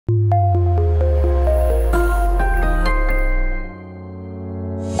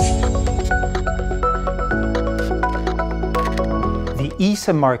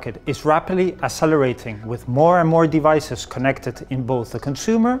eSIM market is rapidly accelerating with more and more devices connected in both the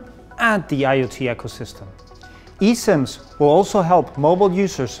consumer and the IoT ecosystem. eSIMs will also help mobile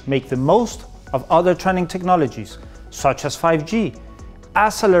users make the most of other trending technologies, such as 5G,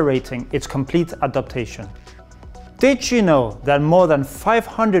 accelerating its complete adaptation. Did you know that more than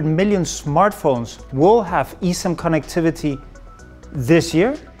 500 million smartphones will have eSIM connectivity this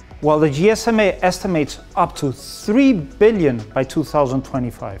year, while the GSMA estimates up to 3 billion by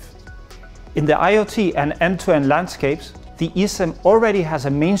 2025? In the IoT and end-to-end landscapes, the eSIM already has a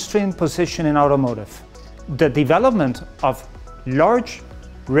mainstream position in automotive. The development of large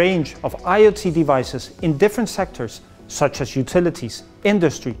range of IoT devices in different sectors, such as utilities,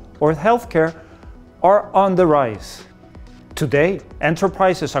 industry, or healthcare, are on the rise. Today,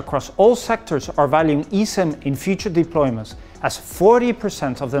 enterprises across all sectors are valuing eSIM in future deployments, as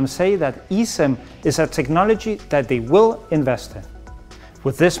 40% of them say that eSIM is a technology that they will invest in.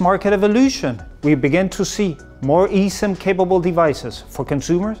 With this market evolution, we begin to see more eSIM-capable devices for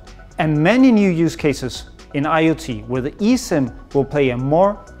consumers and many new use cases in IoT, where the eSIM will play a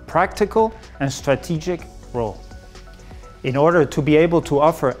more practical and strategic role. In order to be able to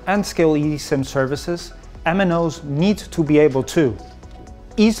offer and scale eSIM services, MNOs need to be able to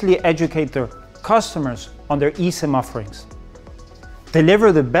easily educate their customers on their eSIM offerings,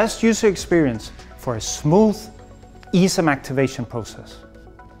 deliver the best user experience for a smooth eSIM activation process,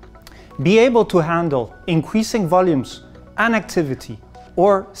 be able to handle increasing volumes and activity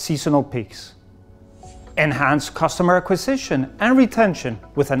or seasonal peaks, enhance customer acquisition and retention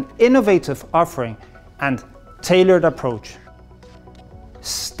with an innovative offering and tailored approach,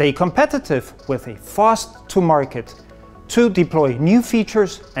 stay competitive with a fast-to-market to deploy new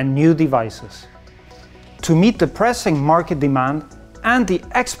features and new devices. To meet the pressing market demand and the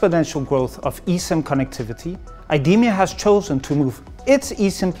exponential growth of eSIM connectivity, IDEMIA has chosen to move its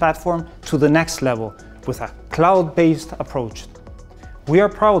eSIM platform to the next level with a cloud-based approach. We are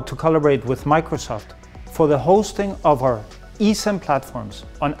proud to collaborate with Microsoft for the hosting of our eSIM platforms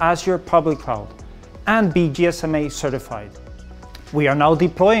on Azure Public Cloud and be GSMA certified. We are now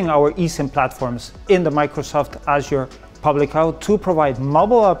deploying our eSIM platforms in the Microsoft Azure Public Cloud to provide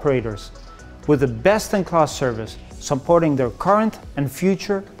mobile operators with the best-in-class service supporting their current and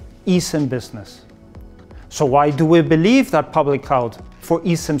future eSIM business. So why do we believe that public cloud for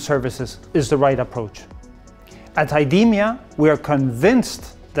eSIM services is the right approach? At IDEMIA, we are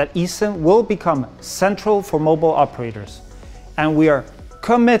convinced that eSIM will become central for mobile operators, and we are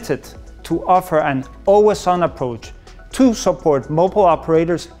committed to offer an always-on approach to support mobile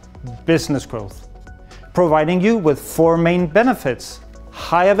operators' business growth, providing you with 4 main benefits: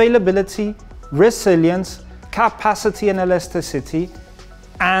 high availability, resilience, capacity and elasticity,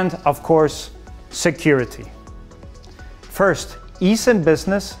 and of course, security. First, eSIM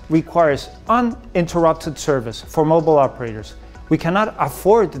business requires uninterrupted service for mobile operators. We cannot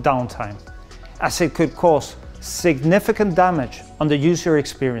afford downtime, as it could cause significant damage on the user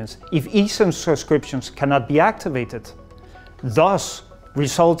experience if eSIM subscriptions cannot be activated, thus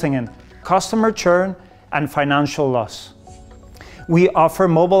resulting in customer churn and financial loss. We offer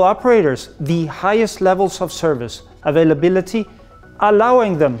mobile operators the highest levels of service availability,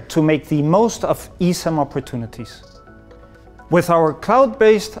 allowing them to make the most of eSIM opportunities. With our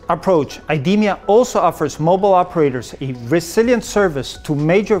cloud-based approach, IDEMIA also offers mobile operators a resilient service to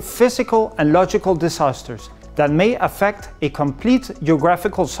major physical and logical disasters that may affect a complete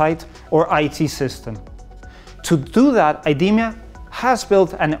geographical site or IT system. To do that, IDEMIA has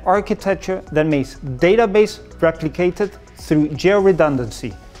built an architecture that makes database replicated through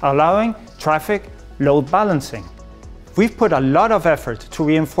geo-redundancy, allowing traffic load balancing. We've put a lot of effort to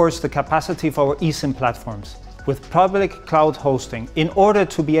reinforce the capacity of our eSIM platforms with public cloud hosting in order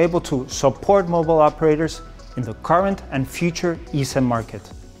to be able to support mobile operators in the current and future eSIM market.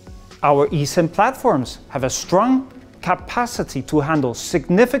 Our eSIM platforms have a strong capacity to handle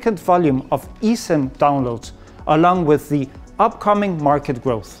significant volume of eSIM downloads along with the upcoming market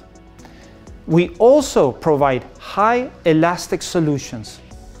growth. We also provide high elastic solutions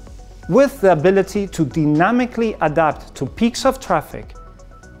with the ability to dynamically adapt to peaks of traffic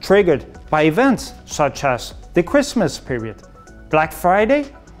triggered by events such as the Christmas period, Black Friday,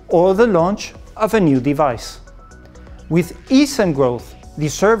 or the launch of a new device. With eSIM growth, the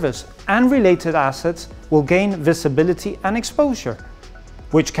service and related assets will gain visibility and exposure,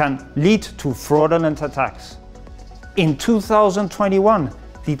 which can lead to fraudulent attacks. In 2021,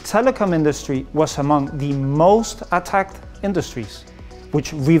 the telecom industry was among the most attacked industries,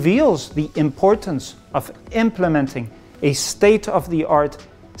 which reveals the importance of implementing a state-of-the-art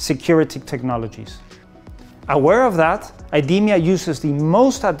security technologies. Aware of that, IDEMIA uses the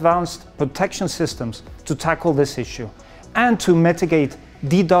most advanced protection systems to tackle this issue and to mitigate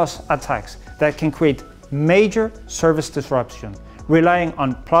DDoS attacks that can create major service disruption, relying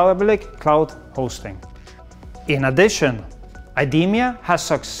on public cloud hosting. In addition, IDEMIA has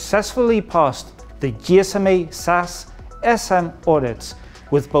successfully passed the GSMA SaaS SM audits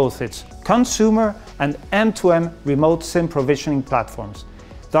with both its consumer and M2M remote SIM provisioning platforms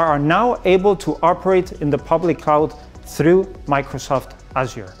that are now able to operate in the public cloud through Microsoft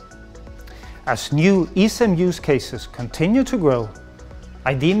Azure. As new eSIM use cases continue to grow,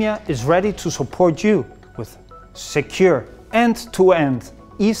 IDEMIA is ready to support you with secure end-to-end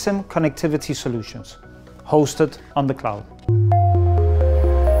eSIM connectivity solutions hosted on the cloud.